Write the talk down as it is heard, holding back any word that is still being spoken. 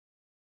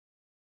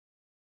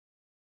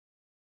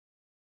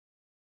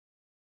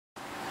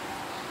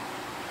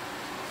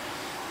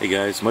Hey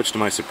guys, much to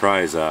my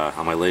surprise,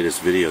 on my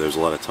latest video there's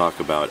a lot of talk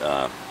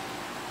about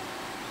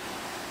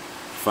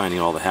finding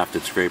all the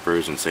hafted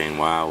scrapers and saying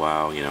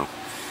wow, you know,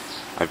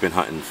 I've been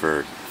hunting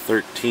for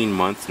 13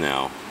 months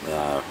now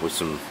with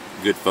some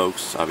good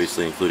folks,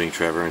 obviously including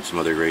Trevor and some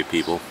other great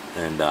people,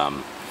 and I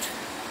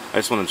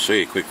just wanted to show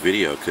you a quick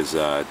video because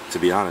to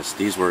be honest,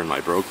 these were in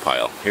my broke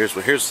pile.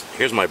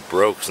 Here's my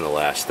brokes in the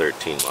last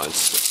 13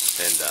 months,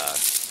 and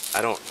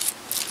I don't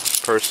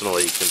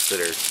personally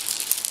consider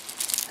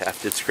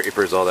hafted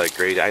scrapers all that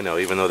great. I know,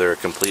 even though they're a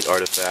complete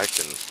artifact,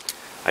 and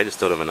I just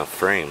don't have enough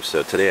frames.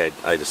 So today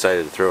I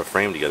decided to throw a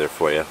frame together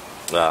for you.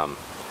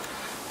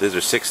 These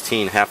are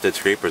 16 hafted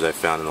scrapers I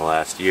found in the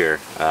last year,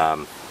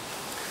 and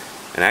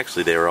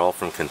actually they were all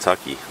from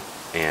Kentucky.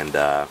 And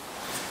the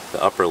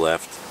upper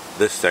left,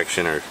 this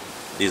section,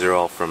 these are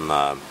all from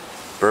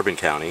Bourbon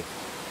County.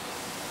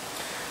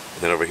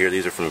 And then over here,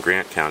 these are from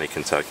Grant County,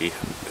 Kentucky,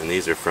 and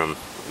these are from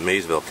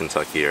Maysville,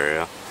 Kentucky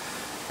area.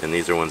 And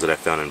these are ones that I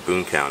found in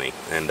Boone County,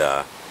 and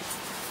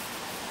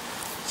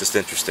it's just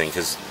interesting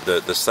because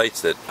the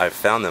sites that I've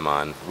found them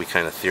on, we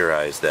kind of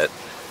theorized that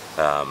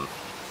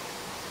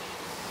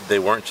they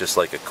weren't just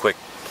like a quick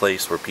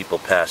place where people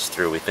passed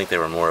through. We think they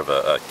were more of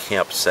a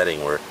camp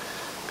setting where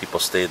people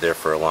stayed there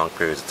for a long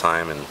periods of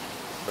time and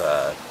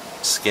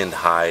skinned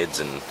hides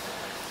and,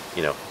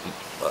 you know,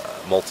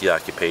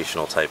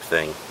 multi-occupational type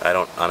thing. I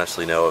don't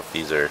honestly know if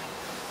these are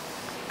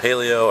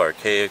paleo,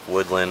 archaic,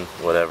 woodland,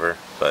 whatever,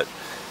 but a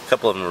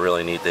couple of them are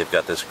really neat. They've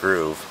got this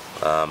groove,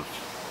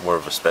 more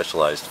of a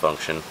specialized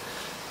function.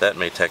 That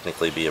may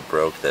technically be a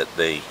broke that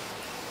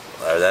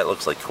that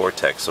looks like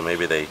cortex, so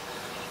maybe they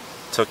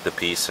took the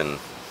piece and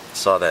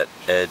saw that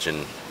edge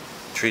and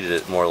treated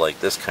it more like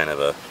this kind of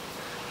a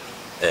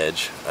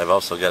edge. I've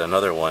also got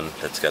another one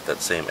that's got that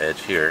same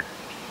edge here.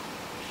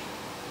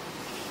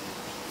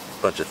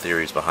 A bunch of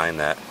theories behind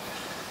that.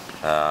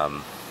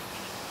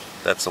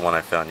 That's the one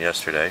I found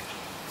yesterday.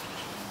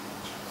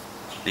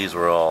 These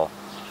were all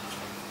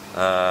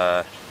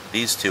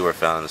these two were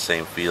found in the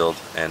same field,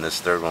 and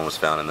this third one was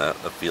found in a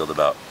field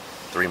about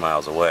 3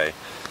 miles away.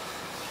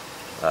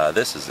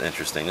 This is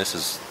interesting. This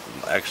is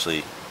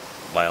actually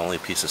my only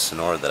piece of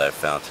Sonora that I've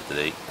found to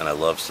date, and I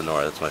love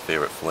Sonora. That's my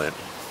favorite flint.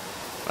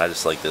 I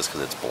just like this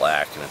because it's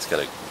black and it's got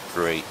a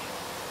great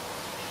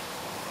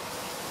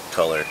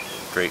color,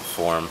 great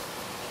form.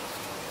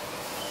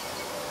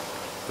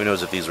 Who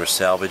knows if these were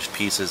salvaged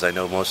pieces? I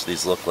know most of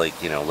these look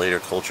like, you know, later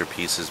culture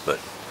pieces, but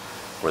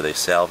were they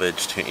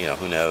salvaged? You know,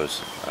 who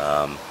knows?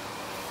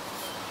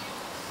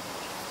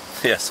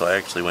 Yeah, so I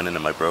actually went into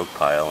my broke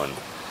pile and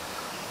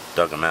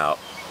dug them out.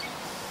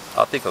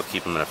 I think I'll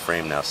keep them in a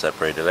frame now,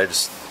 separated. I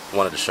just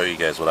wanted to show you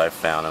guys what I've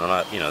found, and I'm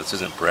not, you know, this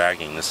isn't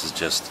bragging. This is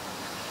just,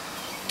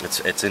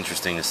 it's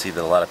interesting to see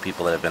that a lot of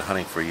people that have been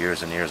hunting for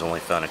years and years only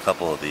found a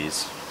couple of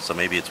these. So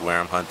maybe it's where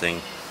I'm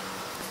hunting,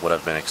 what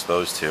I've been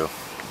exposed to.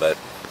 But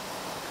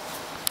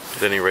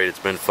at any rate, it's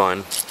been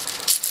fun,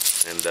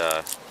 and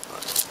I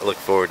look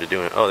forward to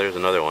doing it. Oh, there's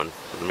another one,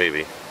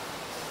 maybe.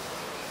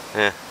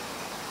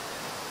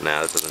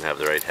 Nah, this doesn't have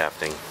the right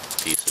hafting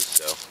pieces,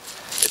 so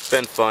it's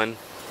been fun.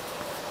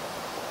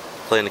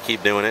 Plan to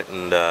keep doing it,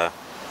 and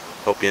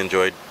hope you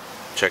enjoyed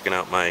checking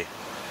out my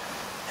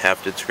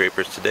hafted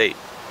scrapers to date.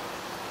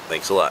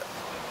 Thanks a lot.